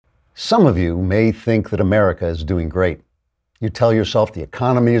Some of you may think that America is doing great. You tell yourself the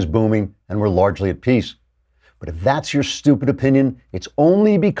economy is booming and we're largely at peace. But if that's your stupid opinion, it's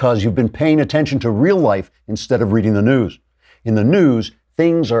only because you've been paying attention to real life instead of reading the news. In the news,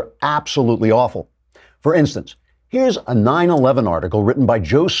 things are absolutely awful. For instance, here's a 9/11 article written by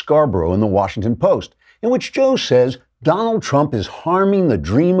Joe Scarborough in the Washington Post, in which Joe says Donald Trump is harming the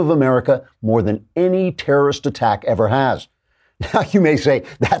dream of America more than any terrorist attack ever has. Now, you may say,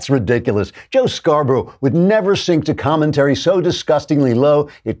 that's ridiculous. Joe Scarborough would never sink to commentary so disgustingly low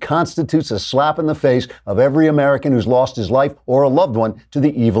it constitutes a slap in the face of every American who's lost his life or a loved one to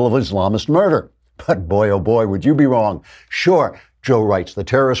the evil of Islamist murder. But boy, oh boy, would you be wrong. Sure, Joe writes, the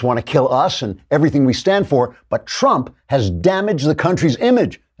terrorists want to kill us and everything we stand for, but Trump has damaged the country's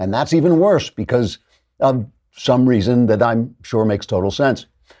image. And that's even worse because of some reason that I'm sure makes total sense.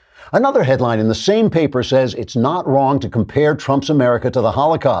 Another headline in the same paper says it's not wrong to compare Trump's America to the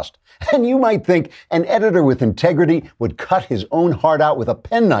Holocaust. And you might think an editor with integrity would cut his own heart out with a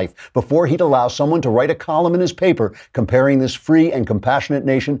penknife before he'd allow someone to write a column in his paper comparing this free and compassionate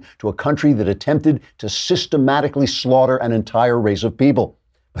nation to a country that attempted to systematically slaughter an entire race of people.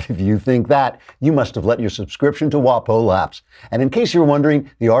 But if you think that, you must have let your subscription to WAPO lapse. And in case you're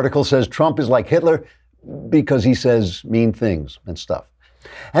wondering, the article says Trump is like Hitler because he says mean things and stuff.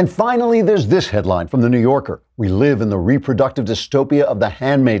 And finally, there's this headline from The New Yorker. We live in the reproductive dystopia of The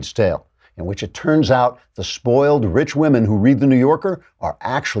Handmaid's Tale, in which it turns out the spoiled rich women who read The New Yorker are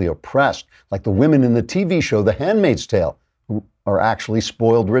actually oppressed, like the women in the TV show The Handmaid's Tale, who are actually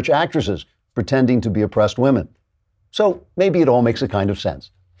spoiled rich actresses pretending to be oppressed women. So maybe it all makes a kind of sense.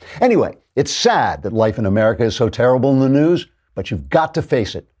 Anyway, it's sad that life in America is so terrible in the news, but you've got to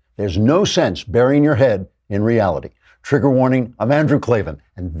face it. There's no sense burying your head in reality. Trigger warning, I'm Andrew Klavan,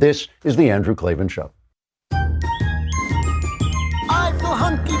 and this is The Andrew Klavan Show. I feel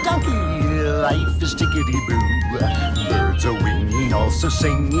hunky-dunky, life is tickety-boo. Birds are winging, also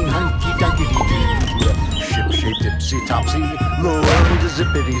singing hunky-dunky-doo. Ship-shape, tipsy-topsy, the world is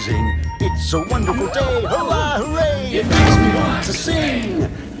zippity-zing. It's a wonderful day, hurrah, hooray! It makes me want to sing.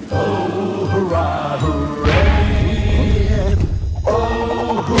 Oh, hurrah, hooray!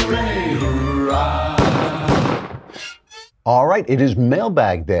 Oh, hooray, hurrah! All right, it is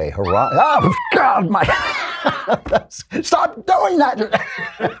mailbag day. Hurrah. Oh, God, my... Stop doing that.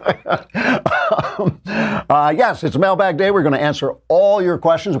 Yes, it's mailbag day. We're going to answer all your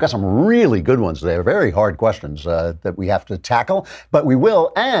questions. We've got some really good ones today. Very hard questions that we have to tackle, but we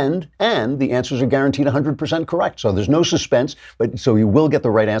will. And the answers are guaranteed 100% correct. So there's no suspense, but so you will get the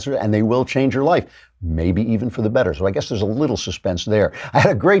right answer and they will change your life. Maybe even for the better. So I guess there's a little suspense there. I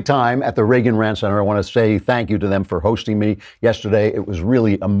had a great time at the Reagan Rand Center. I want to say thank you to them for hosting me yesterday. It was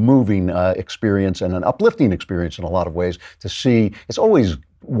really a moving experience and an uplifting experience in a lot of ways to see. It's always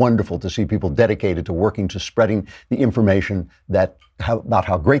wonderful to see people dedicated to working to spreading the information about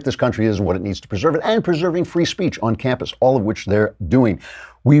how great this country is and what it needs to preserve it, and preserving free speech on campus, all of which they're doing.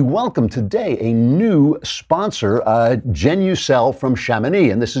 We welcome today a new sponsor, Genucel from Chamonix,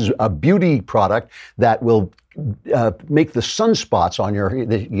 and this is a beauty product that will make the sunspots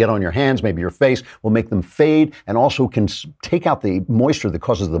that you get on your hands, maybe your face, will make them fade, and also can take out the moisture that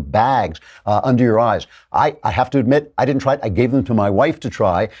causes the bags under your eyes. I have to admit, I didn't try it. I gave them to my wife to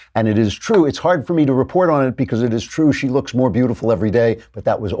try, and it is true. It's hard for me to report on it because it is true. She looks more beautiful every day, but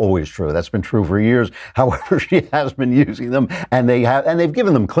that was always true. That's been true for years. However, she has been using them, and they've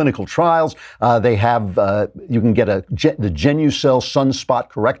given them clinical trials. You can get the Genucel Sunspot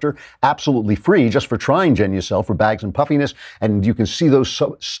Corrector absolutely free just for trying Genucel for bags and puffiness, and you can see those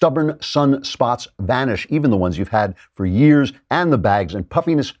stubborn sun spots vanish, even the ones you've had for years, and the bags and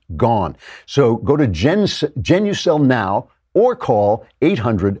puffiness gone. So go to Genucel now or call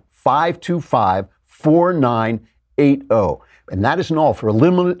 800-525-4980. And that isn't all. For a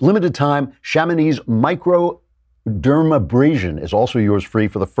limited time, Chamonix Microdermabrasion is also yours free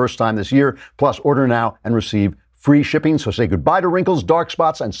for the first time this year. Plus, order now and receive free shipping. So say goodbye to wrinkles, dark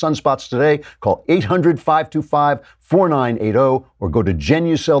spots, and sunspots today. Call 800-525-4980 or go to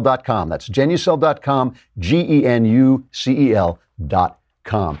Genucel.com. That's Genucel.com,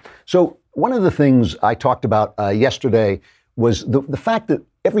 Genucel.com. So one of the things I talked about yesterday was the fact that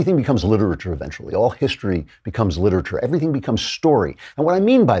everything becomes literature eventually. All history becomes literature. Everything becomes story. And what I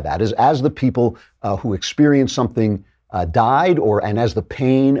mean by that is as the people who experience something died, and as the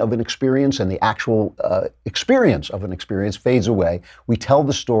pain of an experience and the actual experience of an experience fades away, we tell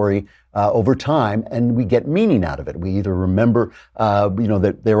the story over time and we get meaning out of it. We either remember,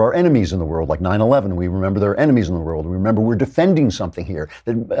 that there are enemies in the world, like 9/11. We remember there are enemies in the world. We remember we're defending something here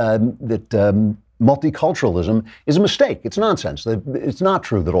that multiculturalism is a mistake. It's nonsense. It's not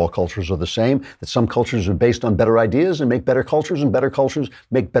true that all cultures are the same, that some cultures are based on better ideas and make better cultures, and better cultures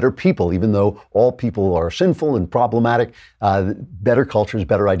make better people. Even though all people are sinful and problematic, better cultures,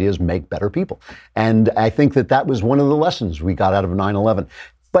 better ideas make better people. And I think that was one of the lessons we got out of 9/11.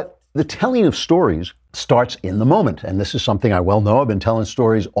 But the telling of stories starts in the moment. And this is something I well know. I've been telling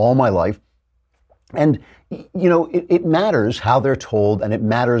stories all my life. And, it matters how they're told, and it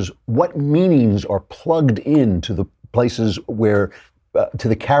matters what meanings are plugged into the places where, to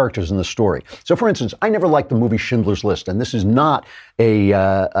the characters in the story. So, for instance, I never liked the movie Schindler's List, and this is not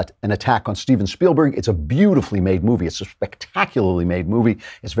an attack on Steven Spielberg. It's a beautifully made movie. It's a spectacularly made movie.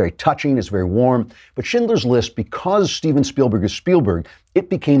 It's very touching. It's very warm. But Schindler's List, because Steven Spielberg is Spielberg, it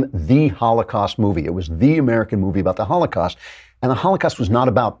became the Holocaust movie. It was the American movie about the Holocaust. And the Holocaust was not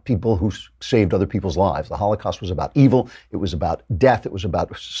about people who saved other people's lives. The Holocaust was about evil. It was about death. It was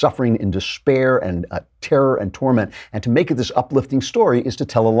about suffering and despair and terror and torment. And to make it this uplifting story is to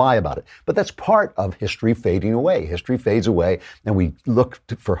tell a lie about it. But that's part of history fading away. History fades away, and we look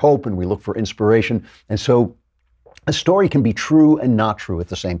for hope and we look for inspiration. And so a story can be true and not true at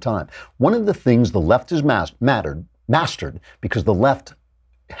the same time. One of the things the left has mastered, because the left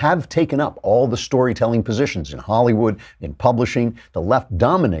have taken up all the storytelling positions in Hollywood, in publishing. The left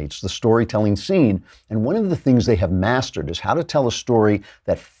dominates the storytelling scene. And one of the things they have mastered is how to tell a story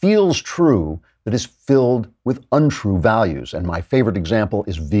that feels true, that is filled with untrue values. And my favorite example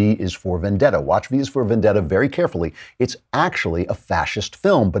is V is for Vendetta. Watch V is for Vendetta very carefully. It's actually a fascist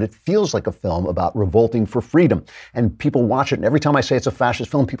film, but it feels like a film about revolting for freedom. And people watch it, and every time I say it's a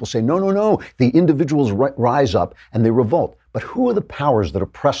fascist film, people say, no, no, no. The individuals rise up and they revolt. But who are the powers that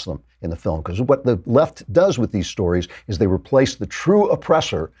oppress them in the film? Because what the left does with these stories is they replace the true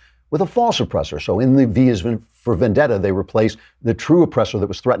oppressor with a false oppressor. So in the V is for Vendetta, they replace the true oppressor that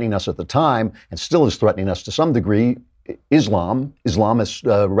was threatening us at the time and still is threatening us to some degree,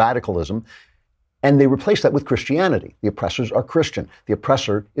 Islamist radicalism, and they replace that with Christianity. The oppressors are Christian. The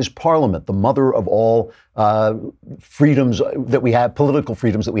oppressor is Parliament, the mother of all freedoms that we have, political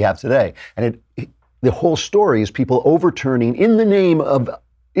freedoms that we have today. And the whole story is people overturning, in the name of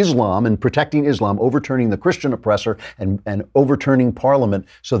Islam and protecting Islam, overturning the Christian oppressor and overturning Parliament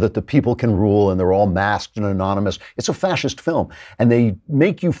so that the people can rule, and they're all masked and anonymous. It's a fascist film. And they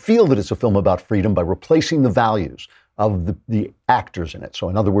make you feel that it's a film about freedom by replacing the values of the actors in it. So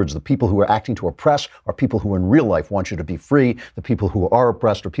in other words, the people who are acting to oppress are people who in real life want you to be free. The people who are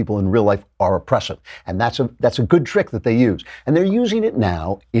oppressed are people in real life are oppressive. And that's a good trick that they use. And they're using it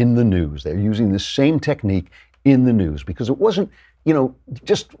now in the news. They're using the same technique in the news, because it wasn't,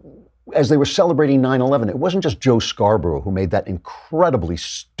 just as they were celebrating 9/11, it wasn't just Joe Scarborough who made that incredibly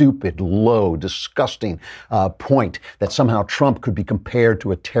stupid, low, disgusting point that somehow Trump could be compared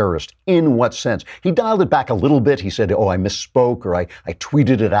to a terrorist. In what sense? He dialed it back a little bit. He said, I misspoke, or I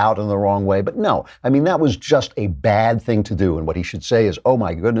tweeted it out in the wrong way. But no, I mean, that was just a bad thing to do. And what he should say is, oh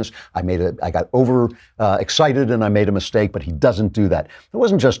my goodness, I got excited and I made a mistake. But he doesn't do that. It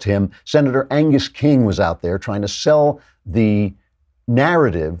wasn't just him. Senator Angus King was out there trying to sell the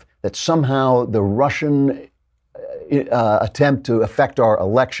narrative that somehow the Russian attempt to affect our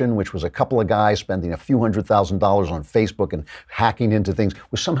election, which was a couple of guys spending a few $100,000 on Facebook and hacking into things,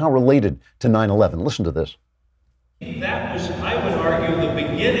 was somehow related to 9/11. Listen to this. That was, I would argue, the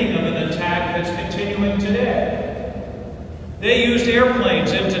beginning of an attack that's continuing today. They used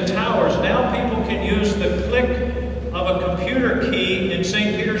airplanes into towers. Now people can use the click of a computer key in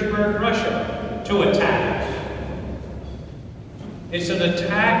St. Petersburg, Russia, to attack. It's an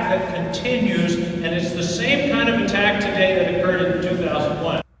attack that continues, and it's the same kind of attack today that occurred in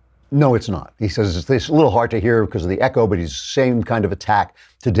 2001. No, it's not. He says it's a little hard to hear because of the echo, but it's the same kind of attack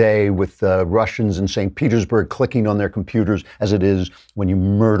today with Russians in St. Petersburg clicking on their computers as it is when you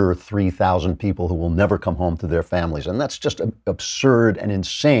murder 3,000 people who will never come home to their families. And that's just absurd and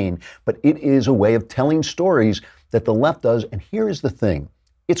insane, but it is a way of telling stories that the left does. And here is the thing.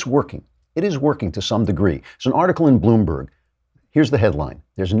 It's working. It is working to some degree. It's an article in Bloomberg. Here's the headline.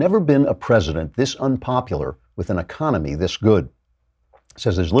 There's never been a president this unpopular with an economy this good. It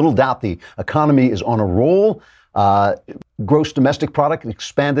says there's little doubt the economy is on a roll. Gross domestic product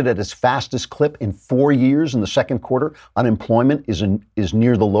expanded at its fastest clip in 4 years in the second quarter. Unemployment is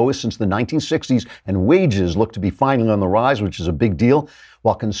near the lowest since the 1960s, and wages look to be finally on the rise, which is a big deal.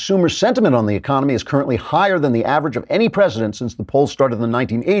 While consumer sentiment on the economy is currently higher than the average of any president since the polls started in the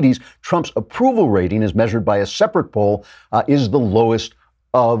 1980s, Trump's approval rating, as measured by a separate poll, is the lowest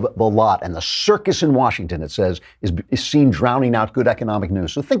of the lot. And the circus in Washington, it says, is seen drowning out good economic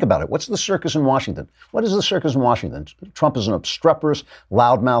news. So think about it. What's the circus in Washington? What is the circus in Washington? Trump is an obstreperous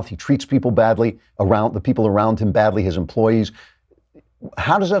loudmouth. He treats people badly, the people around him badly, his employees.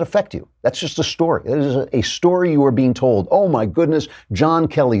 How does that affect you? That's just a story. It is a story you are being told. Oh my goodness, John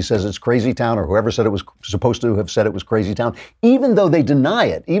Kelly says it's crazy town, or whoever said it was supposed to have said it was crazy town. Even though they deny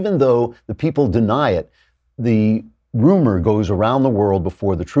it, even though the people deny it, the rumor goes around the world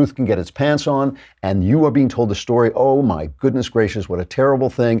before the truth can get its pants on, and you are being told the story. Oh my goodness gracious, what a terrible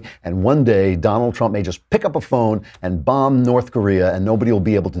thing. And one day Donald Trump may just pick up a phone and bomb North Korea, and nobody will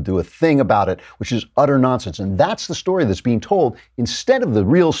be able to do a thing about it, which is utter nonsense. And that's the story that's being told instead of the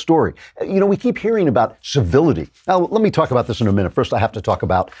real story. You know, we keep hearing about civility. Now, let me talk about this in a minute. First, I have to talk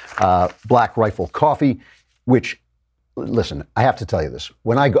about Black Rifle Coffee, which, listen, I have to tell you this.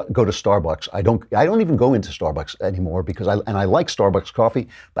 When I go to Starbucks, I don't even go into Starbucks anymore because I like Starbucks coffee,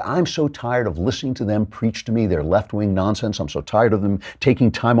 but I'm so tired of listening to them preach to me their left-wing nonsense. I'm so tired of them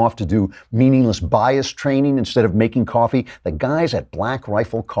taking time off to do meaningless bias training instead of making coffee. The guys at Black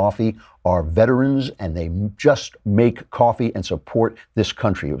Rifle Coffee are veterans, and they just make coffee and support this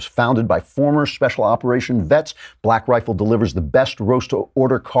country. It was founded by former special operation vets. Black Rifle delivers the best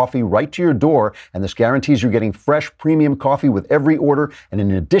roast-to-order coffee right to your door, and this guarantees you're getting fresh, premium coffee with every order. And in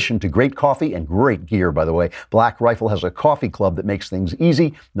addition to great coffee and great gear, by the way, Black Rifle has a coffee club that makes things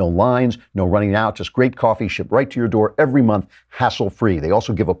easy. No lines, no running out, just great coffee shipped right to your door every month, hassle-free. They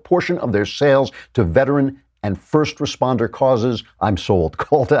also give a portion of their sales to veteran and first responder causes. I'm sold.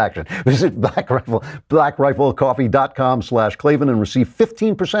 Call to action. Visit blackriflecoffee.com/Klavan and receive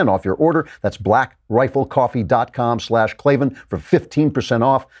 15% off your order. That's blackriflecoffee.com/Klavan for 15%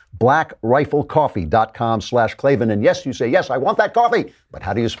 off. blackriflecoffee.com/Klavan. And yes, you say, yes, I want that coffee. But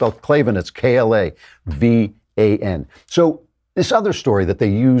how do you spell Klavan? It's Klavan. So this other story that they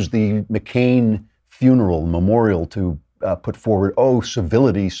use the McCain funeral memorial to put forward,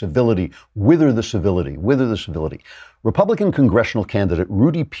 civility, whither the civility. Republican congressional candidate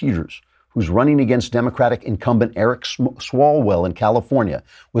Rudy Peters, who's running against Democratic incumbent Eric Swalwell in California,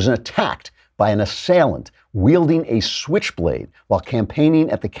 was attacked by an assailant wielding a switchblade while campaigning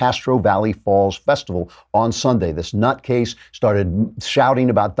at the Castro Valley Falls Festival on Sunday. This nutcase started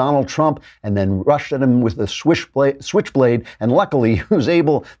shouting about Donald Trump and then rushed at him with a switchblade. And luckily,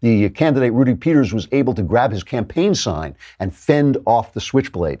 the candidate Rudy Peters was able to grab his campaign sign and fend off the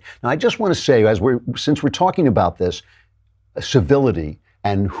switchblade. Now, I just want to say, since we're talking about this, civility,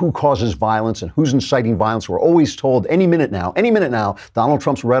 and who causes violence and who's inciting violence. We're always told any minute now, Donald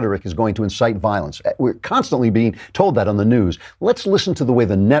Trump's rhetoric is going to incite violence. We're constantly being told that on the news. Let's listen to the way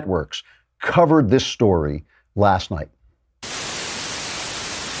the networks covered this story last night.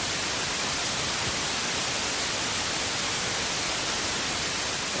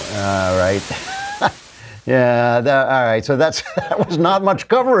 All right. Yeah, all right. So that was not much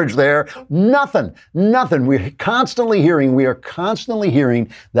coverage there. Nothing. We are constantly hearing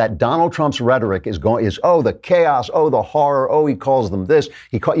that Donald Trump's rhetoric is the chaos, the horror, he calls them this.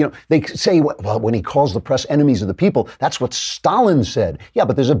 They say, well, when he calls the press enemies of the people, that's what Stalin said. Yeah,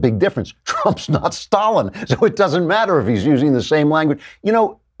 but there's a big difference. Trump's not Stalin, so it doesn't matter if he's using the same language.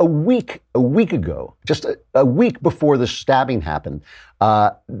 A week ago, just a week before the stabbing happened,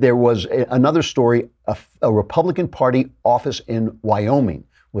 there was another story. A Republican Party office in Wyoming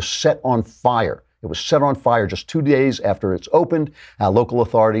was set on fire. It was set on fire just 2 days after it's opened. Local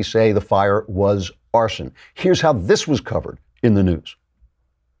authorities say the fire was arson. Here's how this was covered in the news.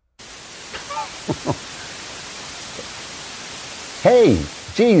 Hey,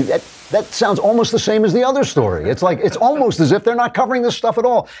 gee, that sounds almost the same as the other story. It's almost as if they're not covering this stuff at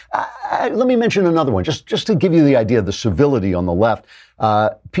all. Let me mention another one, just to give you the idea of the civility on the left.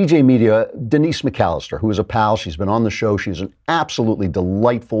 PJ Media, Denise McAllister, who is a pal. She's been on the show. She's an absolutely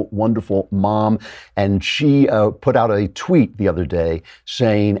delightful, wonderful mom. And she put out a tweet the other day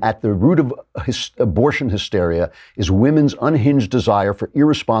saying, at the root of abortion hysteria is women's unhinged desire for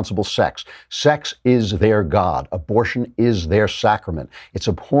irresponsible sex. Sex is their God. Abortion is their sacrament. It's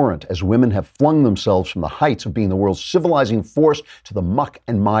abhorrent as women have flung themselves from the heights of being the world's civilizing force to the muck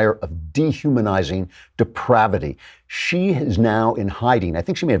and mire of dehumanizing depravity. She is now in hiding. I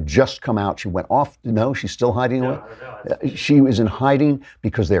think she may have just come out. She went off. No, she's still hiding. No, she is in hiding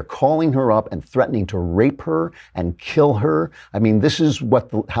because they're calling her up and threatening to rape her and kill her. I mean, this is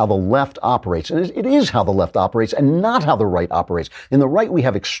how the left operates. And it is how the left operates and not how the right operates. In the right, we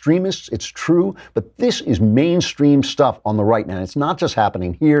have extremists. It's true. But this is mainstream stuff on the right now. It's not just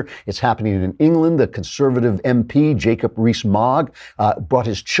happening here. It's happening in England. The Conservative MP, Jacob Rees-Mogg, brought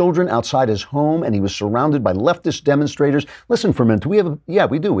his children outside his home, and he was surrounded by leftist Democrats demonstrators. Listen for a minute.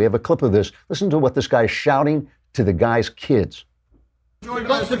 We do. We have a clip of this. Listen to what this guy is shouting to the guy's kids.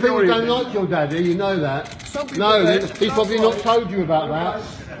 Lots of people don't like your daddy, you know that. No, he's probably not told you about that.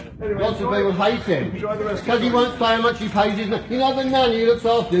 Lots of people hate him. Because he won't say how much he pays his nanny. You know the nanny who looks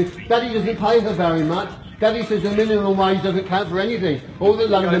after you, daddy doesn't pay her very much. Daddy says the minimum wage doesn't count for anything, or the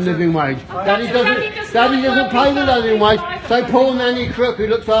London living wage. Daddy doesn't pay the living wage. So poor Nanny Crook, who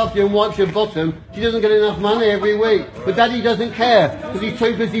looks after you and wipes your bottom, she doesn't get enough money every week. But Daddy doesn't care, because he's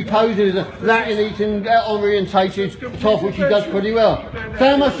too busy posing as a Latin-eating, orientated toff, which he does pretty well. So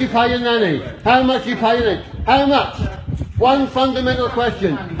how much do you pay your nanny? How much do you pay your nanny? How much? One fundamental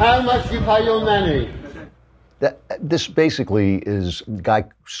question. How much do you pay your nanny? This basically is a guy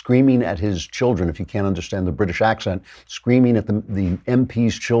screaming at his children, if you can't understand the British accent, screaming at the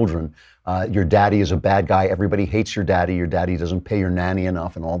MP's children. Your daddy is a bad guy. Everybody hates your daddy doesn't pay your nanny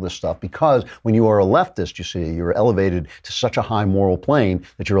enough and all this stuff. Because when you are a leftist, you see, you're elevated to such a high moral plane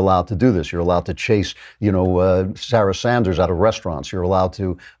that you're allowed to do this. You're allowed to chase, Sarah Sanders out of restaurants. You're allowed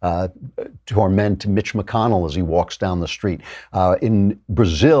to torment Mitch McConnell as he walks down the street. In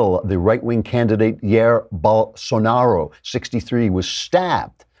Brazil, the right-wing candidate Jair Bolsonaro, 63, was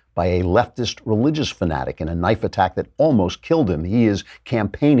stabbed by a leftist religious fanatic in a knife attack that almost killed him. He is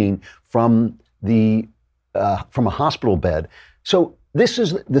campaigning from a hospital bed. So this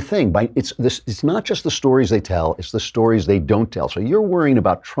is the thing. It's not just the stories they tell, it's the stories they don't tell. So you're worrying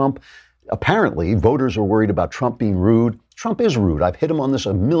about Trump. Apparently, voters are worried about Trump being rude. Trump is rude. I've hit him on this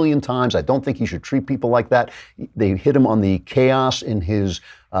a million times. I don't think he should treat people like that. They hit him on the chaos in his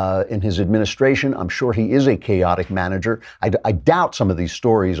administration. I'm sure he is a chaotic manager. I doubt some of these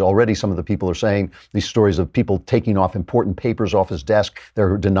stories. Already some of the people are saying these stories of people taking off important papers off his desk.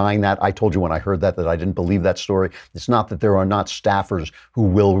 They're denying that. I told you when I heard that I didn't believe that story. It's not that there are not staffers who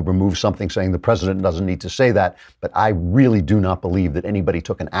will remove something saying the president doesn't need to say that, but I really do not believe that anybody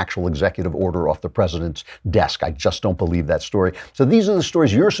took an actual executive order off the president's desk. I just don't believe that story. So these are the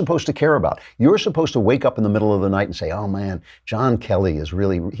stories you're supposed to care about. You're supposed to wake up in the middle of the night and say, oh man, John Kelly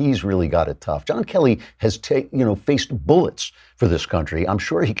he's really got it tough. John Kelly has faced bullets for this country. I'm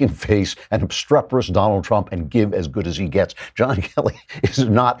sure he can face an obstreperous Donald Trump and give as good as he gets. John Kelly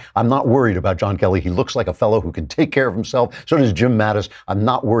I'm not worried about John Kelly. He looks like a fellow who can take care of himself. So does Jim Mattis. I'm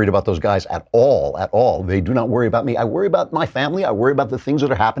not worried about those guys at all. They do not worry about me. I worry about my family. I worry about the things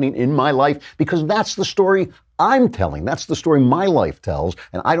that are happening in my life because that's the story I'm telling. That's the story my life tells,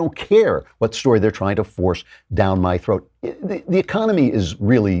 and I don't care what story they're trying to force down my throat. The economy is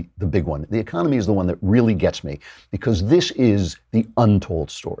really the big one. The economy is the one that really gets me because this is the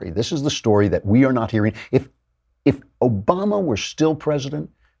untold story. This is the story that we are not hearing. If Obama were still president,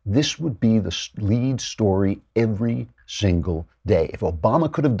 this would be the lead story every single day. If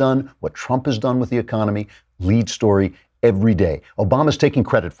Obama could have done what Trump has done with the economy, lead story every day. Obama's taking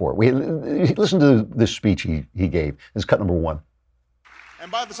credit for it. Listen to this speech he gave. It's cut number 1.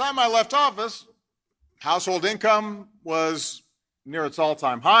 And by the time I left office, household income was near its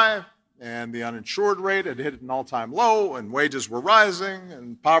all-time high, and the uninsured rate had hit an all-time low, and wages were rising,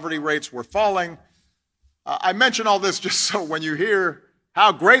 and poverty rates were falling. I mention all this just so when you hear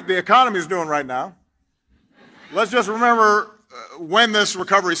how great the economy is doing right now, let's just remember when this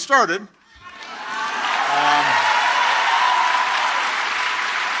recovery started.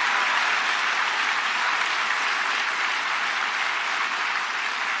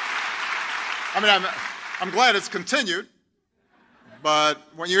 I'm glad it's continued, but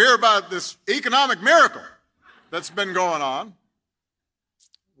when you hear about this economic miracle that's been going on,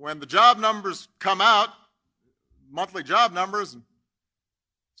 when the job numbers come out, monthly job numbers, and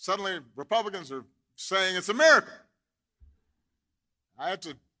suddenly Republicans are saying it's a miracle. I have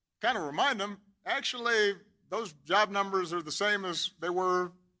to kind of remind them, actually, those job numbers are the same as they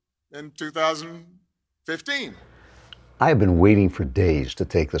were in 2015. I have been waiting for days to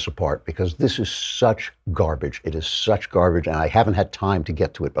take this apart because this is such garbage. It is such garbage, and I haven't had time to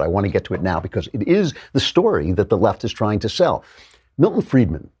get to it, but I want to get to it now because it is the story that the left is trying to sell. Milton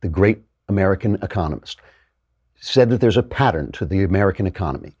Friedman, the great American economist, said that there's a pattern to the American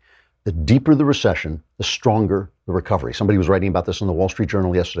economy. The deeper the recession, the stronger the recovery. Somebody was writing about this in the Wall Street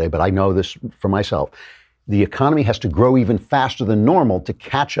Journal yesterday, but I know this for myself. The economy has to grow even faster than normal to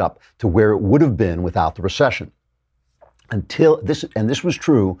catch up to where it would have been without the recession. This was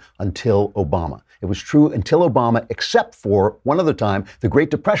true until Obama. It was true until Obama, except for one other time, the Great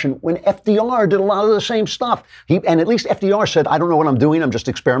Depression, when FDR did a lot of the same stuff. And at least FDR said, I don't know what I'm doing. I'm just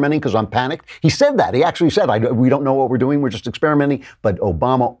experimenting because I'm panicked. He said that. He actually said, we don't know what we're doing. We're just experimenting. But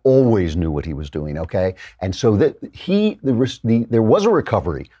Obama always knew what he was doing, okay? And so there was a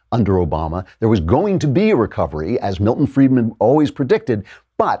recovery under Obama. There was going to be a recovery, as Milton Friedman always predicted.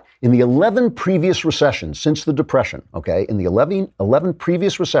 But in the 11 previous recessions since the Depression, okay, in the 11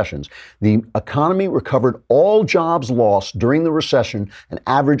 previous recessions, the economy recovered all jobs lost during the recession, an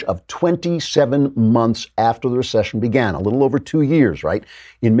average of 27 months after the recession began, a little over 2 years, right?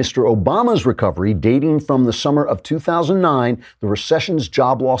 In Mr. Obama's recovery, dating from the summer of 2009, the recession's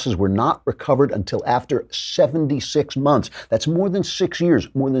job losses were not recovered until after 76 months. That's more than 6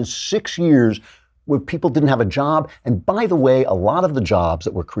 years, where people didn't have a job. And by the way, a lot of the jobs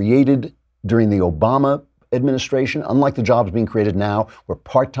that were created during the Obama administration, unlike the jobs being created now, were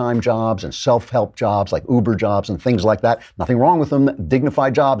part-time jobs and self-help jobs like Uber jobs and things like that. Nothing wrong with them,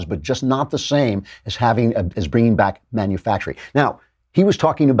 dignified jobs, but just not the same as as bringing back manufacturing. Now, he was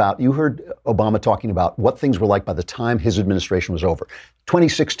talking about, you heard Obama talking about what things were like by the time his administration was over.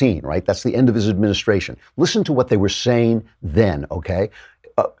 2016, right? That's the end of his administration. Listen to what they were saying then, okay?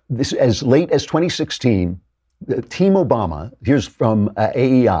 This as late as 2016, Team Obama, here's from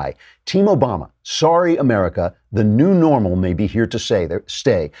AEI, Team Obama, sorry America, the new normal may be here to stay.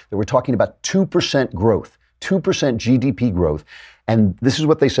 They were talking about 2% growth, 2% GDP growth. And this is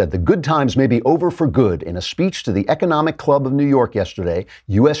what they said. The good times may be over for good. In a speech to the Economic Club of New York yesterday,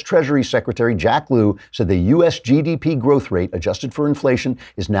 U.S. Treasury Secretary Jack Lew said the U.S. GDP growth rate, adjusted for inflation,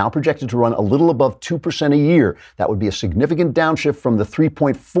 is now projected to run a little above 2% a year. That would be a significant downshift from the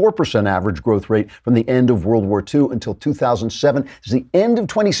 3.4% average growth rate from the end of World War II until 2007. It's the end of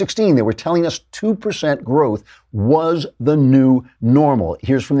 2016. They were telling us 2% growth was the new normal.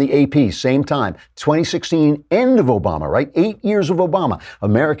 Here's from the AP, same time, 2016, end of Obama, right? 8 years of Obama.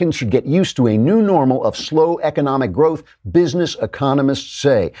 Americans should get used to a new normal of slow economic growth, business economists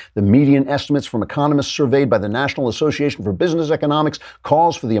say. The median estimates from economists surveyed by the National Association for Business Economics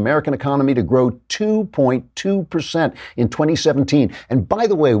calls for the American economy to grow 2.2% in 2017. And by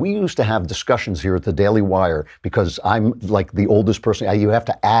the way, we used to have discussions here at the Daily Wire, because I'm like the oldest person. You have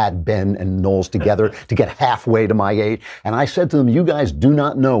to add Ben and Knowles together to get halfway to my age. And I said to them, you guys do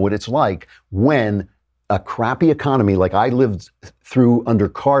not know what it's like when a crappy economy like I lived through under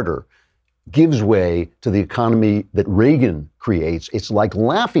Carter gives way to the economy that Reagan creates. It's like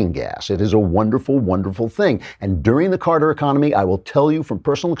laughing gas. It is a wonderful, wonderful thing. And during the Carter economy, I will tell you from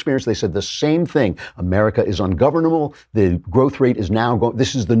personal experience, they said the same thing. America is ungovernable. The growth rate is now going,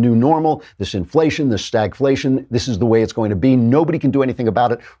 this is the new normal, this inflation, this stagflation, this is the way it's going to be. Nobody can do anything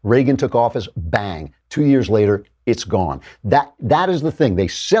about it. Reagan took office, bang. 2 years later, it's gone. That is the thing. They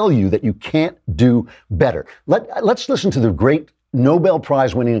sell you that you can't do better. Let's listen to the great Nobel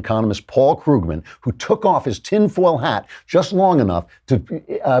Prize winning economist Paul Krugman, who took off his tinfoil hat just long enough to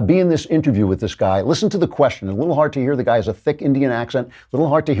be in this interview with this guy. Listen to the question. A little hard to hear. The guy has a thick Indian accent. A little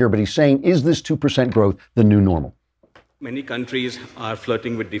hard to hear, but he's saying, is this 2% growth the new normal? Many countries are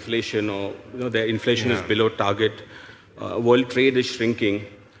flirting with deflation, or their inflation is below target. World trade is shrinking.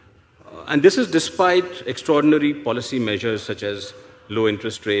 And this is despite extraordinary policy measures such as low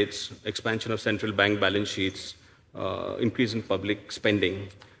interest rates, expansion of central bank balance sheets, increase in public spending.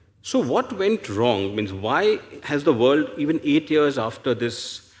 So what went wrong? Means why has the world, even 8 years after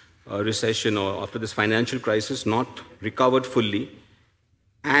this recession or after this financial crisis, not recovered fully?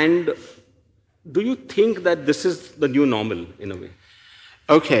 And do you think that this is the new normal in a way?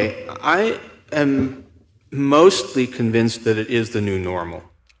 Okay, I am mostly convinced that it is the new normal.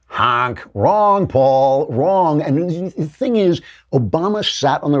 Honk. Wrong, Paul. Wrong. And the thing is, Obama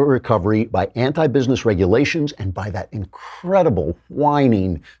sat on the recovery by anti-business regulations and by that incredible,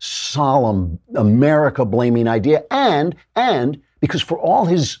 whining, solemn, America-blaming idea. And because for all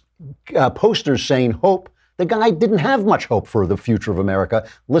his posters saying hope, the guy didn't have much hope for the future of America.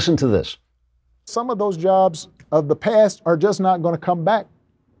 Listen to this. Some of those jobs of the past are just not going to come back.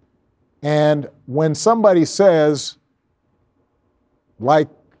 And when somebody says, like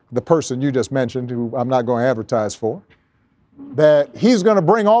the person you just mentioned, who I'm not going to advertise for, that he's going to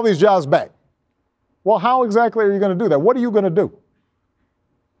bring all these jobs back. Well, how exactly are you going to do that? What are you going to do?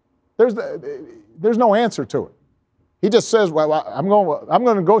 There's no answer to it. He just says, well, I'm going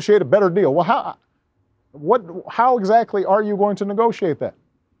to negotiate a better deal. Well, how exactly are you going to negotiate that?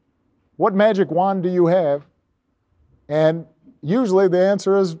 What magic wand do you have? And usually the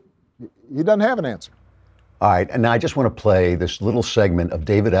answer is he doesn't have an answer. All right, and now I just want to play this little segment of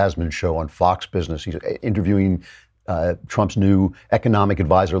David Asman's show on Fox Business. He's interviewing Trump's new economic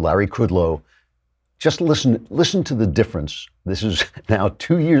advisor, Larry Kudlow. Just listen to the difference. This is now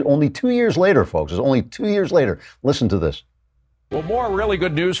only 2 years later, folks. It's only 2 years later. Listen to this. Well, more really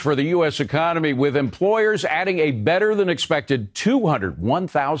good news for the U.S. economy, with employers adding a better-than-expected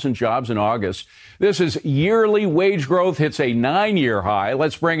 201,000 jobs in August. This is yearly wage growth hits a 9-year high.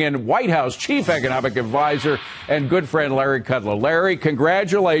 Let's bring in White House Chief Economic Advisor and good friend Larry Kudlow. Larry,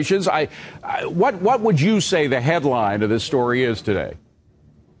 congratulations. What would you say the headline of this story is today?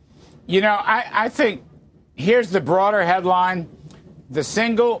 You know, I think here's the broader headline. The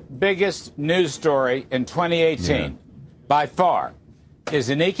single biggest news story in 2018. By far, is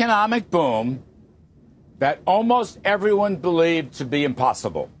an economic boom that almost everyone believed to be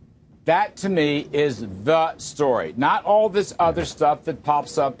impossible. That, to me, is the story, not all this other stuff that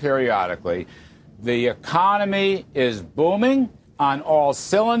pops up periodically. The economy is booming on all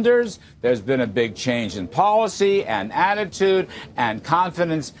cylinders. There's been a big change in policy and attitude and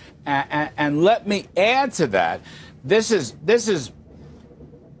confidence. And let me add to that, this is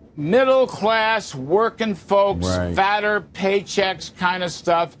middle class, working folks, fatter paychecks kind of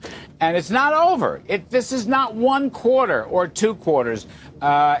stuff. And it's not over. This is not one quarter or 2 quarters.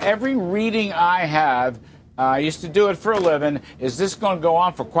 Every reading I have, I used to do it for a living, is this going to go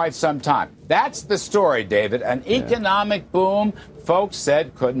on for quite some time? That's the story, David. An economic boom folks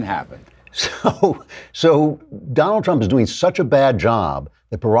said couldn't happen. So Donald Trump is doing such a bad job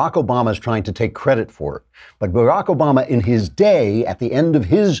that Barack Obama is trying to take credit for it. But Barack Obama, in his day, at the end of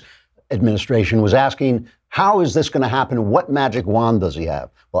his administration, was asking, how is this going to happen? What magic wand does he have?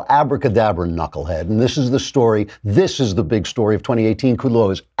 Well, abracadabra, knucklehead. And this is the story. This is the big story of 2018.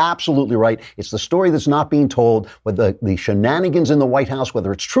 Kudlow is absolutely right. It's the story that's not being told. Whether the shenanigans in the White House,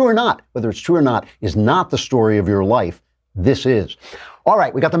 whether it's true or not, is not the story of your life. This is. All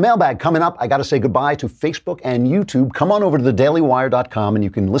right, we got the mailbag coming up. I got to say goodbye to Facebook and YouTube. Come on over to thedailywire.com and you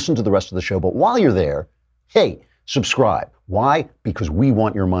can listen to the rest of the show. But while you're there, hey, subscribe. Why? Because we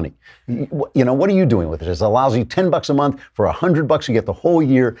want your money. You know, what are you doing with it? It allows you $10 a month. For $100, you get the whole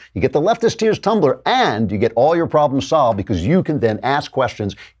year. You get the Leftist Tears tumbler, and you get all your problems solved because you can then ask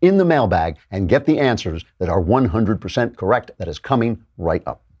questions in the mailbag and get the answers that are 100% correct. That is coming right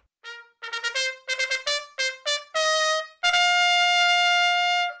up.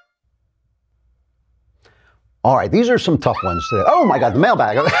 All right, these are some tough ones today. Oh my God, the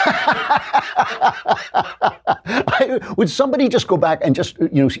mailbag. Would somebody just go back and just,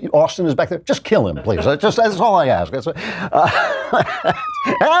 you know, Austin is back there, just kill him, please. That's all I ask. I've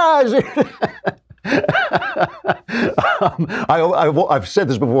said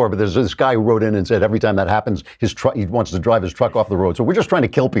this before, but there's this guy who wrote in and said every time that happens, he wants to drive his truck off the road. So we're just trying to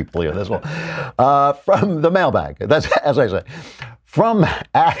kill people here. That's all. From the mailbag. That's, as I say, from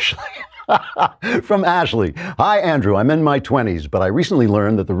Ashley. From Ashley. Hi, Andrew. I'm in my 20s, but I recently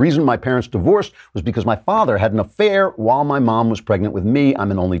learned that the reason my parents divorced was because my father had an affair while my mom was pregnant with me.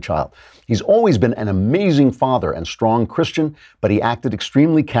 I'm an only child. He's always been an amazing father and strong Christian, but he acted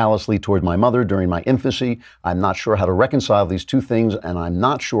extremely callously toward my mother during my infancy. I'm not sure how to reconcile these two things, and I'm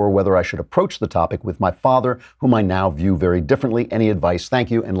not sure whether I should approach the topic with my father, whom I now view very differently. Any advice?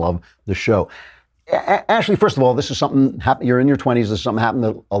 Thank you, and love the show. Ashley, first of all, this is something happened. You're in your 20s. This is something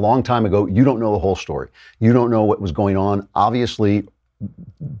happened a long time ago. You don't know the whole story. You don't know what was going on. Obviously,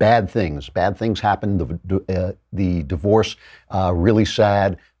 bad things happened. The divorce, really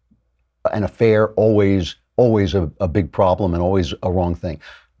sad. An affair, always a big problem and always a wrong thing.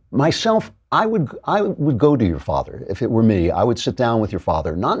 Myself, I would go to your father. If it were me, I would sit down with your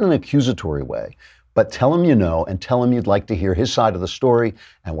father, not in an accusatory way, but tell him you know, and tell him you'd like to hear his side of the story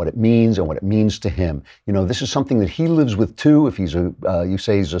and what it means to him. You know, this is something that he lives with too. If he's you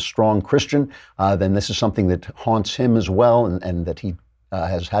say he's a strong Christian, then this is something that haunts him as well, and that he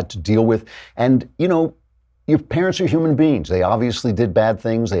has had to deal with. And, you know, your parents are human beings. They obviously did bad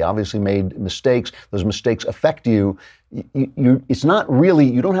things. They obviously made mistakes. Those mistakes affect you. It's not really,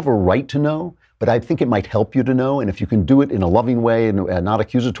 you don't have a right to know, but I think it might help you to know. And if you can do it in a loving way and not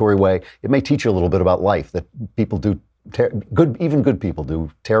accusatory way, it may teach you a little bit about life, that people do even good people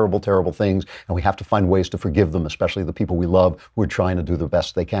do terrible, terrible things. And we have to find ways to forgive them, especially the people we love who are trying to do the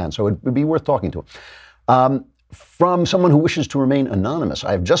best they can. So it would be worth talking to them. From someone who wishes to remain anonymous,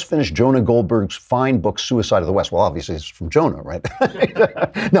 I have just finished Jonah Goldberg's fine book, Suicide of the West. Well, obviously it's from Jonah, right?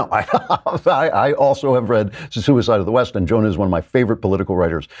 No, I also have read Suicide of the West, and Jonah is one of my favorite political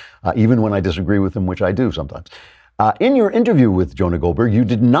writers, even when I disagree with him, which I do sometimes. In your interview with Jonah Goldberg, you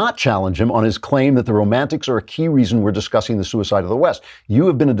did not challenge him on his claim that the Romantics are a key reason we're discussing the Suicide of the West. You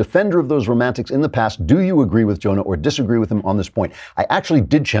have been a defender of those Romantics in the past. Do you agree with Jonah or disagree with him on this point? I actually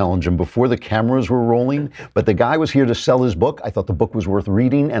did challenge him before the cameras were rolling, but the guy was here to sell his book. I thought the book was worth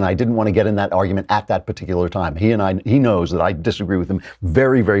reading, and I didn't want to get in that argument at that particular time. He knows that I disagree with him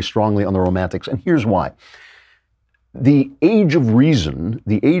very, very strongly on the Romantics, and here's why. The age of reason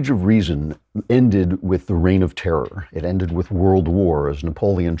ended with the Reign of Terror. It ended with World War as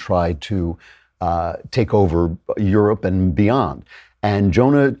Napoleon tried to take over Europe and beyond. And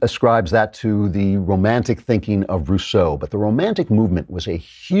Jonah ascribes that to the romantic thinking of Rousseau. But the romantic movement was a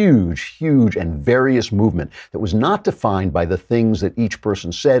huge, huge and various movement that was not defined by the things that each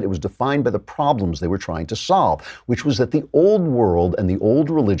person said. It was defined by the problems they were trying to solve, which was that the old world and the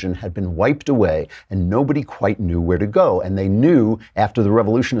old religion had been wiped away and nobody quite knew where to go. And they knew after the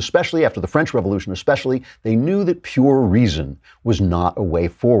revolution, especially after the French Revolution, especially, they knew that pure reason was not a way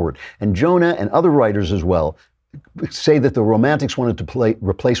forward. And Jonah and other writers as well say that the Romantics wanted to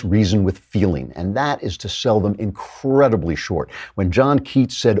replace reason with feeling, and that is to sell them incredibly short. When John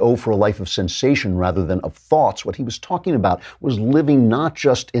Keats said, "Oh, for a life of sensation rather than of thoughts," what he was talking about was living not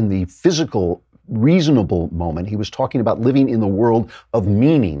just in the physical, reasonable moment. He was talking about living in the world of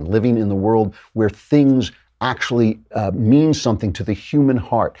meaning, living in the world where things actually mean something to the human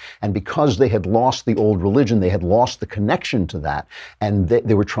heart. And because they had lost the old religion, they had lost the connection to that, and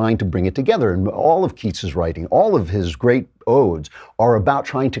they were trying to bring it together. And all of Keats's writing, all of his great odes are about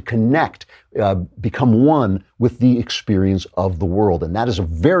trying to connect, become one with the experience of the world. And that is a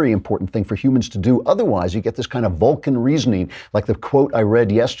very important thing for humans to do. Otherwise, you get this kind of Vulcan reasoning, like the quote I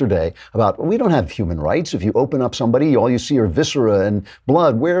read yesterday about, well, we don't have human rights. If you open up somebody, all you see are viscera and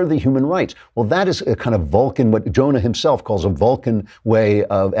blood. Where are the human rights? Well, that is a kind of Vulcan, what Jonah himself calls a Vulcan way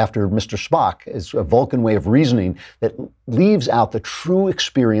of, after Mr. Spock, is a Vulcan way of reasoning that leaves out the true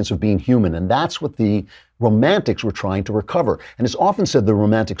experience of being human. And that's what the Romantics were trying to recover. And it's often said the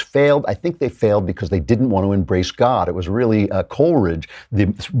Romantics failed. I think they failed because they didn't want to embrace God. It was really Coleridge, the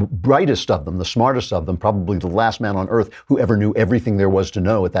brightest of them, the smartest of them, probably the last man on earth who ever knew everything there was to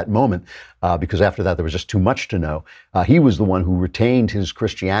know at that moment, because after that there was just too much to know. He was the one who retained his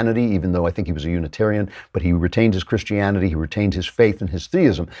Christianity, even though I think he was a Unitarian, but he retained his Christianity, he retained his faith and his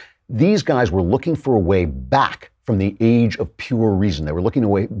theism. These guys were looking for a way back from the age of pure reason. They were looking a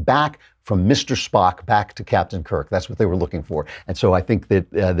way back from Mr. Spock back to Captain Kirk. That's what they were looking for. And so I think that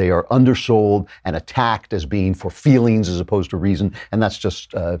they are undersold and attacked as being for feelings as opposed to reason, and that's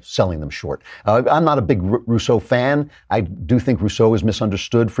just selling them short. I'm not a big Rousseau fan. I do think Rousseau is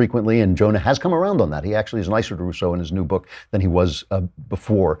misunderstood frequently, and Jonah has come around on that. He actually is nicer to Rousseau in his new book than he was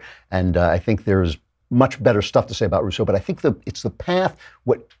before. And I think there's much better stuff to say about Rousseau, but I think it's the path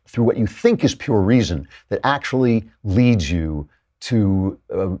through what you think is pure reason that actually leads you to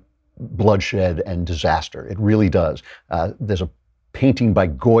bloodshed and disaster. It really does. There's a painting by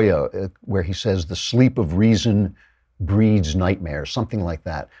Goya where he says the sleep of reason breeds nightmares, something like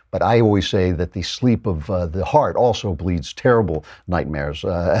that. But I always say that the sleep of the heart also bleeds terrible nightmares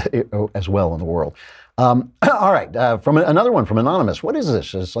as well in the world. All right, from another one from Anonymous. What is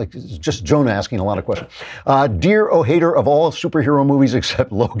this? It's just Jonah asking a lot of questions. Dear hater of all superhero movies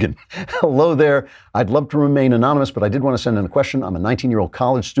except Logan. Hello there. I'd love to remain anonymous, but I did want to send in a question. I'm a 19-year-old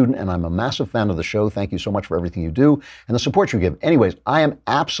college student, and I'm a massive fan of the show. Thank you so much for everything you do and the support you give. Anyways, I am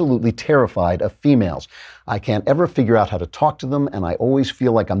absolutely terrified of females. I can't ever figure out how to talk to them, and I always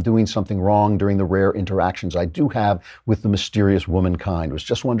feel like I'm doing something wrong during the rare interactions I do have with the mysterious womankind. Was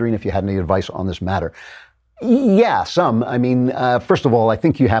just wondering if you had any advice on this matter. Yeah, some. I mean, first of all, I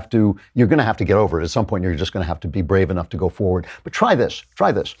think you're going to have to get over it. At some point, you're just going to have to be brave enough to go forward. But try this.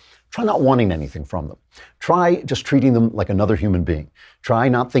 Try not wanting anything from them. Try just treating them like another human being. Try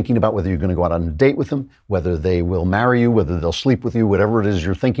not thinking about whether you're going to go out on a date with them, whether they will marry you, whether they'll sleep with you, whatever it is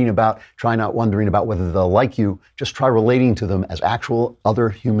you're thinking about. Try not wondering about whether they'll like you. Just try relating to them as actual other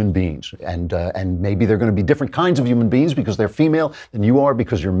human beings. And maybe they're going to be different kinds of human beings because they're female than you are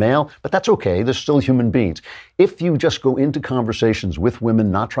because you're male, but that's okay. They're still human beings. If you just go into conversations with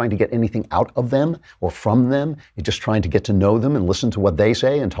women not trying to get anything out of them or from them, you're just trying to get to know them and listen to what they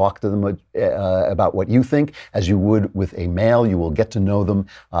say and talk to them about what you think, as you would with a male, you will get to know them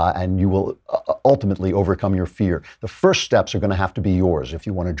and you will ultimately overcome your fear. The first steps are going to have to be yours. If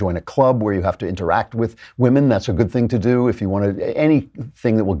you want to join a club where you have to interact with women, that's a good thing to do. If you want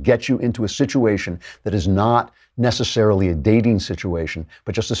anything that will get you into a situation that is not necessarily a dating situation,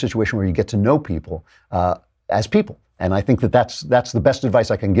 but just a situation where you get to know people as people. And I think that's the best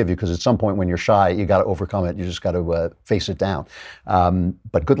advice I can give you, because at some point when you're shy, you got to overcome it. You just got to face it down.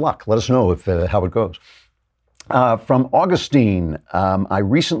 But good luck. Let us know how it goes. From Augustine, I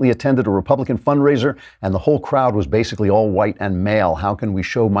recently attended a Republican fundraiser and the whole crowd was basically all white and male. How can we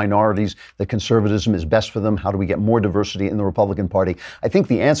show minorities that conservatism is best for them? How do we get more diversity in the Republican Party? I think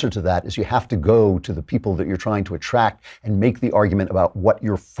the answer to that is you have to go to the people that you're trying to attract and make the argument about what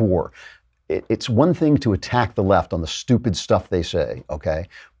you're for. It's one thing to attack the left on the stupid stuff they say, okay?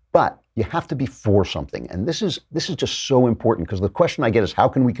 But You have to be for something. And this is just so important, because the question I get is, how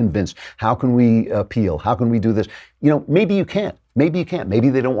can we convince? How can we appeal? How can we do this? Maybe you can't. Maybe you can't. Maybe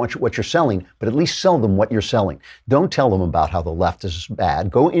they don't want what you're selling, but at least sell them what you're selling. Don't tell them about how the left is bad.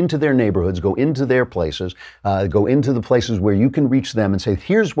 Go into their neighborhoods, go into their places, go into the places where you can reach them and say,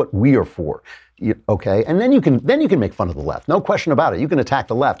 here's what we are for. Okay, and then you can make fun of the left. No question about it. You can attack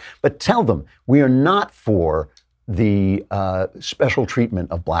the left, but tell them we are not for the special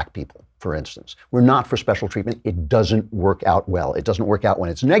treatment of black people, for instance. We're not for special treatment. It doesn't work out well. It doesn't work out when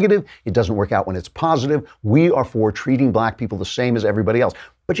it's negative. It doesn't work out when it's positive. We are for treating black people the same as everybody else.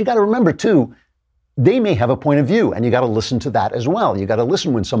 But you got to remember, too, they may have a point of view, and you got to listen to that as well. You got to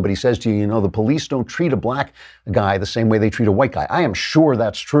listen when somebody says to you, the police don't treat a black guy the same way they treat a white guy. I am sure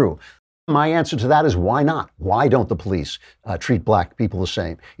that's true. My answer to that is, why not? Why don't the police treat black people the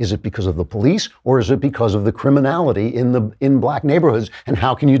same? Is it because of the police, or is it because of the criminality in black neighborhoods? And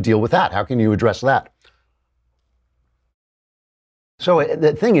how can you deal with that? How can you address that? So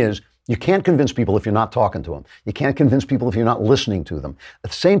the thing is, you can't convince people if you're not talking to them. You can't convince people if you're not listening to them. The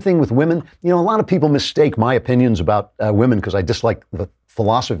same thing with women. A lot of people mistake my opinions about women because I dislike the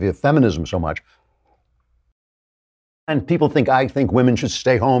philosophy of feminism so much. And people I think women should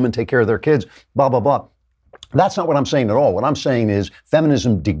stay home and take care of their kids, blah, blah, blah. That's not what I'm saying at all. What I'm saying is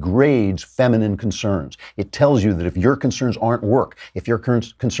feminism degrades feminine concerns. It tells you that if your concerns aren't work, if your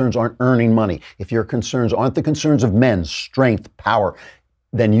concerns aren't earning money, if your concerns aren't the concerns of men, strength, power,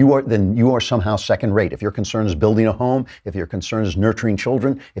 then you are somehow second rate. If your concern is building a home, if your concern is nurturing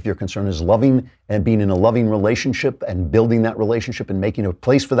children, if your concern is loving and being in a loving relationship and building that relationship and making a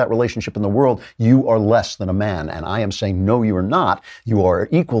place for that relationship in the world, you are less than a man. And I am saying, no, you are not. You are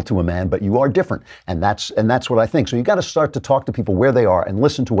equal to a man, but you are different. And that's what I think. So you got to start to talk to people where they are and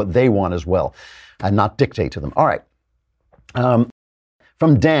listen to what they want as well, and not dictate to them. All right.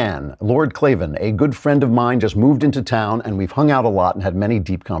 From Dan, Lord Claven, a good friend of mine just moved into town, and we've hung out a lot and had many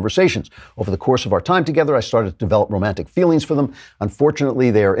deep conversations. Over the course of our time together, I started to develop romantic feelings for them. Unfortunately,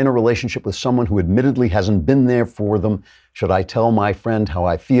 they are in a relationship with someone who admittedly hasn't been there for them. Should I tell my friend how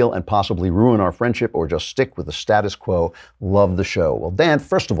I feel and possibly ruin our friendship, or just stick with the status quo? Love the show. Well, Dan,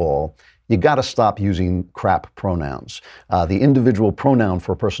 first of all, you got to stop using crap pronouns. The individual pronoun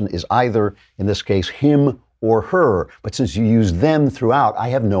for a person is either, in this case, him or her. But since you use them throughout, I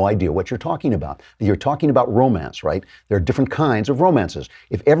have no idea what you're talking about. You're talking about romance, right? There are different kinds of romances.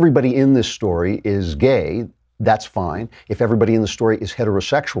 If everybody in this story is gay, that's fine. If everybody in the story is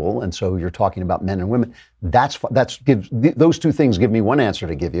heterosexual, and so you're talking about men and women, those two things give me one answer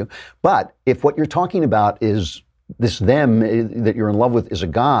to give you. But if what you're talking about is this them that you're in love with is a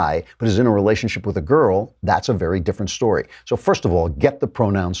guy, but is in a relationship with a girl, that's a very different story. So first of all, get the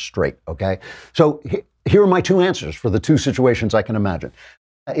pronouns straight, okay? So here are my two answers for the two situations I can imagine.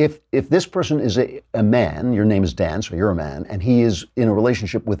 If this person is a man, your name is Dan, so you're a man, and he is in a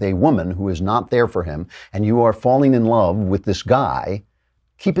relationship with a woman who is not there for him, and you are falling in love with this guy,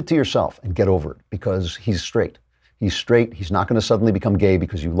 keep it to yourself and get over it, because he's straight. He's straight. He's not going to suddenly become gay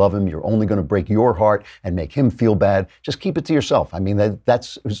because you love him. You're only going to break your heart and make him feel bad. Just keep it to yourself. I mean,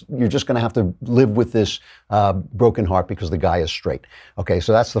 you're just going to have to live with this broken heart because the guy is straight. Okay,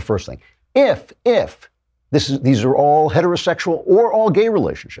 so that's the first thing. If these are all heterosexual or all gay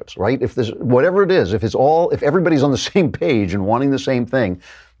relationships, right? If there's whatever it is, if everybody's on the same page and wanting the same thing,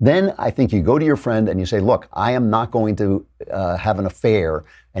 then I think you go to your friend and you say, look, I am not going to have an affair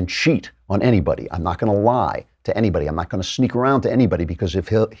and cheat on anybody. I'm not going to lie to anybody. I'm not going to sneak around to anybody, because if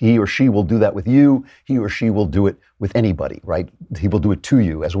he or she will do that with you, he or she will do it with anybody, right? He will do it to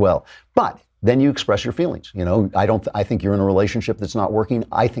you as well. But then you express your feelings. I think you're in a relationship that's not working.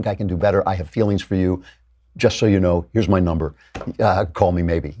 I think I can do better. I have feelings for you. Just so you know, here's my number. Call me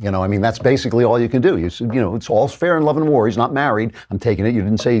maybe. That's basically all you can do. It's all fair in love and war. He's not married. I'm taking it. You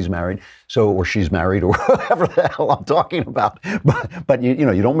didn't say he's married, or she's married, or whatever the hell I'm talking about. But you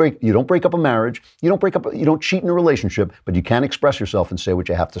don't break up a marriage. You don't cheat in a relationship. But you can express yourself and say what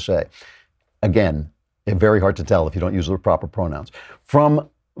you have to say. Again, very hard to tell if you don't use the proper pronouns. From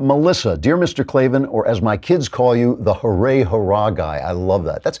Melissa, dear Mr. Klavan, or as my kids call you, the hooray hurrah guy. I love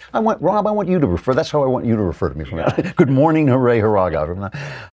that. That's how I want you to refer to me from now. Good morning, hooray hurrah guy.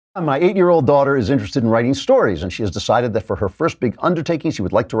 My 8-year-old daughter is interested in writing stories, and she has decided that for her first big undertaking, she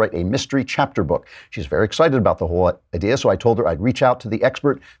would like to write a mystery chapter book. She's very excited about the whole idea, so I told her I'd reach out to the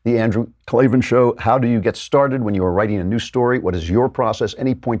expert, the Andrew Klavan Show. How do you get started when you are writing a new story? What is your process?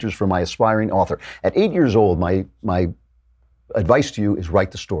 Any pointers for my aspiring author? At 8 years old, my advice to you is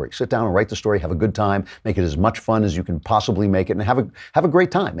write the story. Sit down and write the story, have a good time, make it as much fun as you can possibly make it, and have a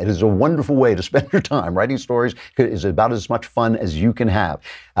great time. It is a wonderful way to spend your time. Writing stories is about as much fun as you can have.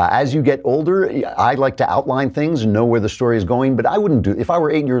 As you get older, I like to outline things and know where the story is going, but I wouldn't if I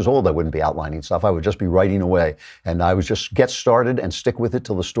were 8 years old, I wouldn't be outlining stuff. I would just be writing away, and I would just get started and stick with it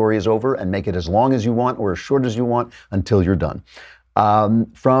till the story is over and make it as long as you want or as short as you want until you're done.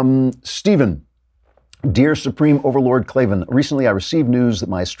 From Stephen. Dear Supreme Overlord Klavan, recently I received news that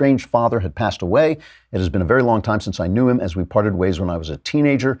my estranged father had passed away. It has been a very long time since I knew him, as we parted ways when I was a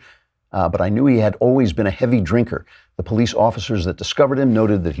teenager, but I knew he had always been a heavy drinker. The police officers that discovered him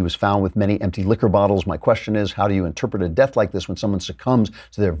noted that he was found with many empty liquor bottles. My question is, how do you interpret a death like this when someone succumbs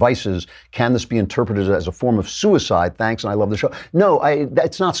to their vices? Can this be interpreted as a form of suicide? Thanks, and I love the show. No,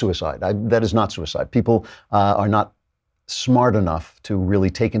 it's not suicide. That is not suicide. People are not smart enough to really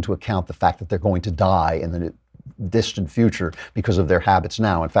take into account the fact that they're going to die in the distant future because of their habits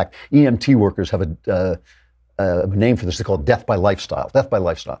now. In fact, EMT workers have a name for this. They call it death by lifestyle. Death by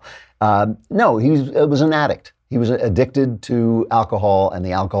lifestyle. No, he was an addict. He was addicted to alcohol, and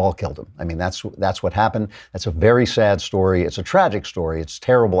the alcohol killed him. I mean, that's what happened. That's a very sad story. It's a tragic story. It's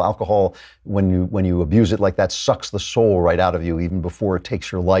terrible. Alcohol, when you abuse it like that, sucks the soul right out of you even before it takes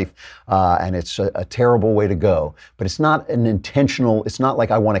your life. And it's a terrible way to go. But it's not an intentional. It's not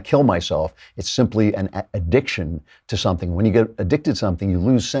like I want to kill myself. It's simply an addiction to something. When you get addicted to something, you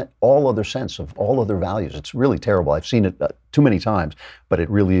lose all other sense of all other values. It's really terrible. I've seen it too many times, but it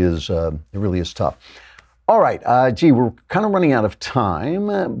really is tough. All right, we're kind of running out of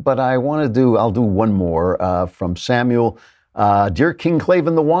time, but I'll do one more from Samuel. Dear King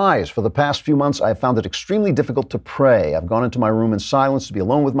Klavan the Wise, for the past few months, I've found it extremely difficult to pray. I've gone into my room in silence to be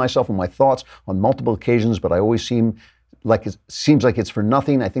alone with myself and my thoughts on multiple occasions, but I always seems like it's for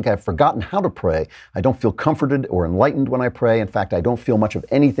nothing. I think I've forgotten how to pray. I don't feel comforted or enlightened when I pray. In fact, I don't feel much of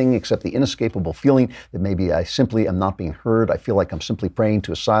anything except the inescapable feeling that maybe I simply am not being heard. I feel like I'm simply praying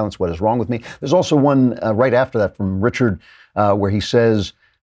to a silence. What is wrong with me? There's also one right after that from Richard where he says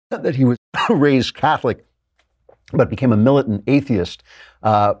that he was raised Catholic but became a militant atheist.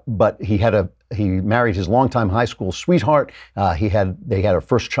 But he married his longtime high school sweetheart. They had a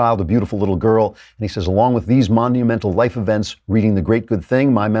first child, a beautiful little girl. And he says, along with these monumental life events, reading The Great Good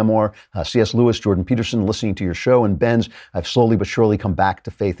Thing, my memoir, C.S. Lewis, Jordan Peterson, listening to your show, and Ben's, I've slowly but surely come back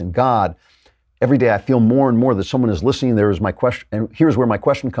to faith in God. Every day I feel more and more that someone is listening. There is my question, and here's where my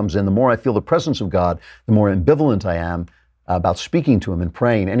question comes in. The more I feel the presence of God, the more ambivalent I am about speaking to him and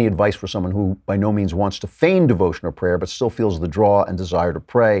praying. Any advice for someone who by no means wants to feign devotion or prayer, but still feels the draw and desire to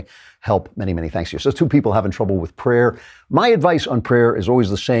pray? Help. Many, many thanks to you. So 2 people having trouble with prayer. My advice on prayer is always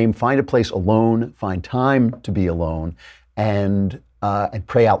the same. Find a place alone, find time to be alone, and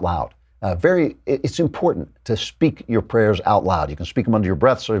pray out loud. It's important to speak your prayers out loud. You can speak them under your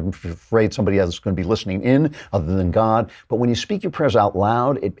breath, so if you're afraid somebody else is going to be listening in other than God. But when you speak your prayers out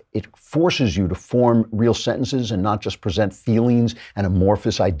loud, it forces you to form real sentences and not just present feelings and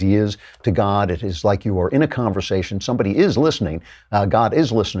amorphous ideas to God. It is like you are in a conversation. Somebody is listening. God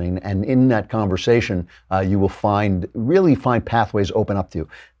is listening. And in that conversation, you will find pathways open up to you.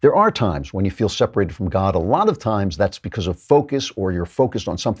 There are times when you feel separated from God. A lot of times that's because of focus, or you're focused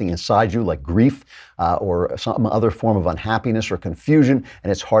on something inside you like grief or some other form of unhappiness or confusion,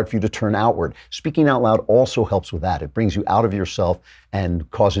 and it's hard for you to turn outward. Speaking out loud also helps with that. It brings you out of yourself and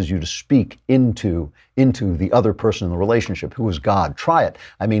causes you to speak into the other person in the relationship, who is God. Try it.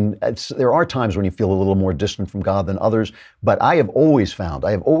 I mean, there are times when you feel a little more distant from God than others, but I have always found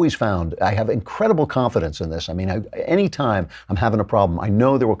I have incredible confidence in this. I mean, anytime I'm having a problem, I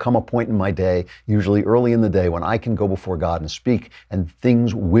know there will come a point in my day, usually early in the day, when I can go before God and speak, and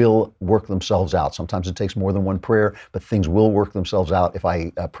things will work themselves out. Sometimes it takes more than one prayer, but things will work themselves out if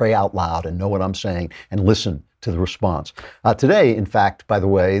I pray out loud and know what I'm saying and listen to the response. Today, in fact, by the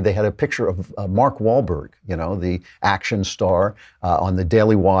way, they had a picture of Mark Wahlberg, the action star, on the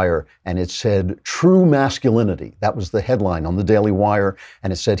Daily Wire, and it said, "True masculinity." That was the headline on the Daily Wire,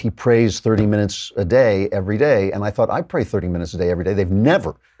 and it said he prays 30 minutes a day, every day. And I thought, I pray 30 minutes a day, every day. They've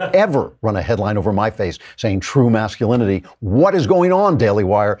never, ever run a headline over my face saying true masculinity. What is going on, Daily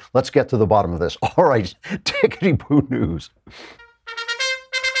Wire? Let's get to the bottom of this. All right, tickety-boo news.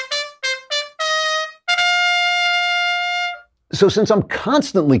 So since I'm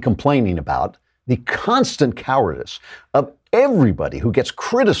constantly complaining about the constant cowardice of everybody who gets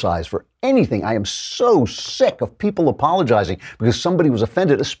criticized for anything. I am so sick of people apologizing because somebody was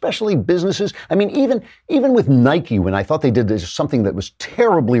offended, especially businesses. I mean, even with Nike, when I thought they did something that was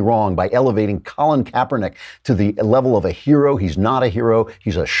terribly wrong by elevating Colin Kaepernick to the level of a hero. He's not a hero.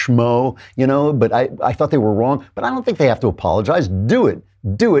 He's a schmo, but I thought they were wrong. But I don't think they have to apologize. Do it.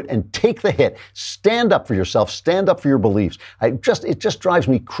 Do it and take the hit. Stand up for yourself. Stand up for your beliefs. It just drives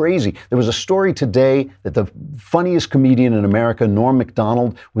me crazy. There was a story today that the funniest comedian in America, Norm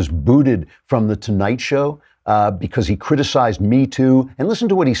Macdonald, was booted from The Tonight Show because he criticized Me Too. And listen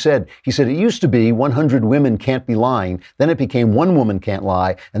to what he said. He said, it used to be 100 women can't be lying. Then it became one woman can't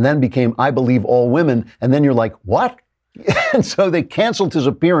lie. And then it became I believe all women. And then you're like, what? And so they canceled his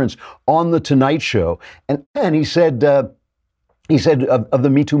appearance on The Tonight Show. And he said, of the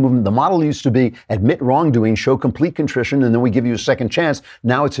Me Too movement, the model used to be admit wrongdoing, show complete contrition, and then we give you a second chance.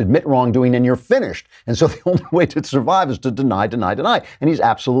 Now it's admit wrongdoing and you're finished. And so the only way to survive is to deny, deny, deny. And he's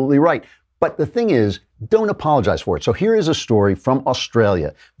absolutely right. But the thing is, don't apologize for it. So here is a story from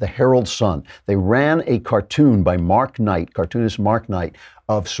Australia, the Herald Sun. They ran a cartoon by cartoonist Mark Knight,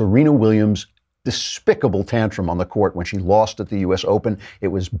 of Serena Williams' despicable tantrum on the court when she lost at the U.S. Open. It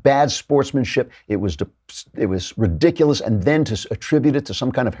was bad sportsmanship. It was ridiculous. And then to attribute it to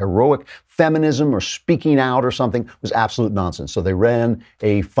some kind of heroic feminism or speaking out or something was absolute nonsense. So they ran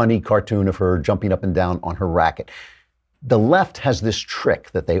a funny cartoon of her jumping up and down on her racket. The left has this trick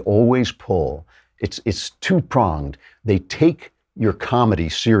that they always pull. It's two-pronged. They take your comedy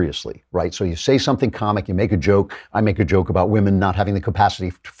seriously, right? So you say something comic, you make a joke. I make a joke about women not having the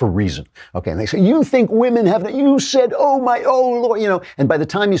capacity for reason. Okay, and they say, you think women have, you said, oh Lord, and by the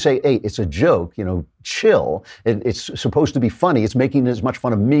time you say, hey, it's a joke, chill, it's supposed to be funny, it's making as much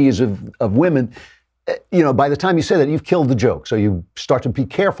fun of me as of women, by the time you say that, you've killed the joke. So you start to be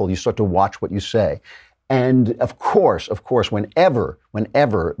careful, you start to watch what you say. And of course, whenever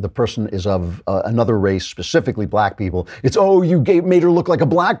the person is of another race, specifically black people, it's, you made her look like a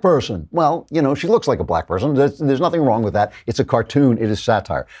black person. Well, she looks like a black person. There's nothing wrong with that. It's a cartoon. It is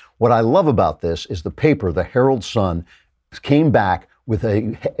satire. What I love about this is the paper, the Herald Sun, came back with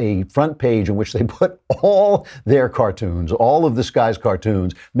a front page in which they put all their cartoons, all of this guy's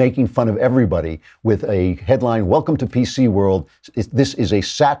cartoons, making fun of everybody, with a headline, Welcome to PC World. This is a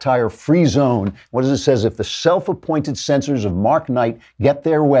satire-free zone. What does it say? If the self-appointed censors of Mark Knight get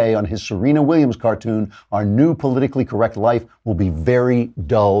their way on his Serena Williams cartoon, our new politically correct life will be very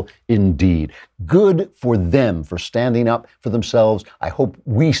dull indeed. Good for them for standing up for themselves. I hope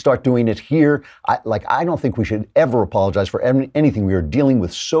we start doing it here. I don't think we should ever apologize for anything. We are dealing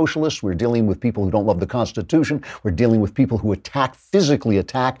with socialists. We're dealing with people who don't love the Constitution. We're dealing with people who physically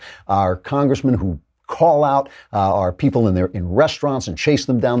attack our congressmen, who call out our people in restaurants and chase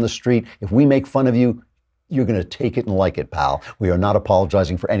them down the street. If we make fun of you, you're going to take it and like it, pal. We are not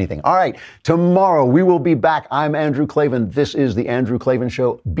apologizing for anything. All right, tomorrow we will be back. I'm Andrew Klavan. This is The Andrew Klavan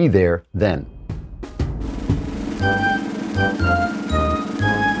Show. Be there then.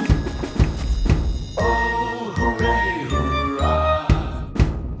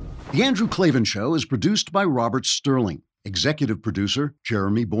 The Andrew Klavan Show is produced by Robert Sterling. Executive producer,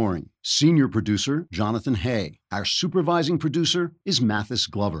 Jeremy Boring. Senior producer, Jonathan Hay. Our supervising producer is Mathis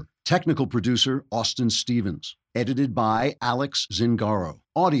Glover. Technical producer, Austin Stevens. Edited by Alex Zingaro.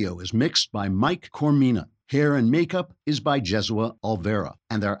 Audio is mixed by Mike Cormina. Hair and makeup is by Jesua Alvera.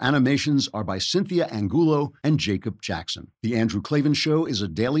 And our animations are by Cynthia Angulo and Jacob Jackson. The Andrew Klavan Show is a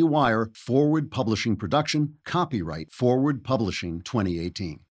Daily Wire Forward Publishing production. Copyright Forward Publishing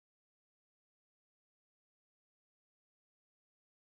 2018.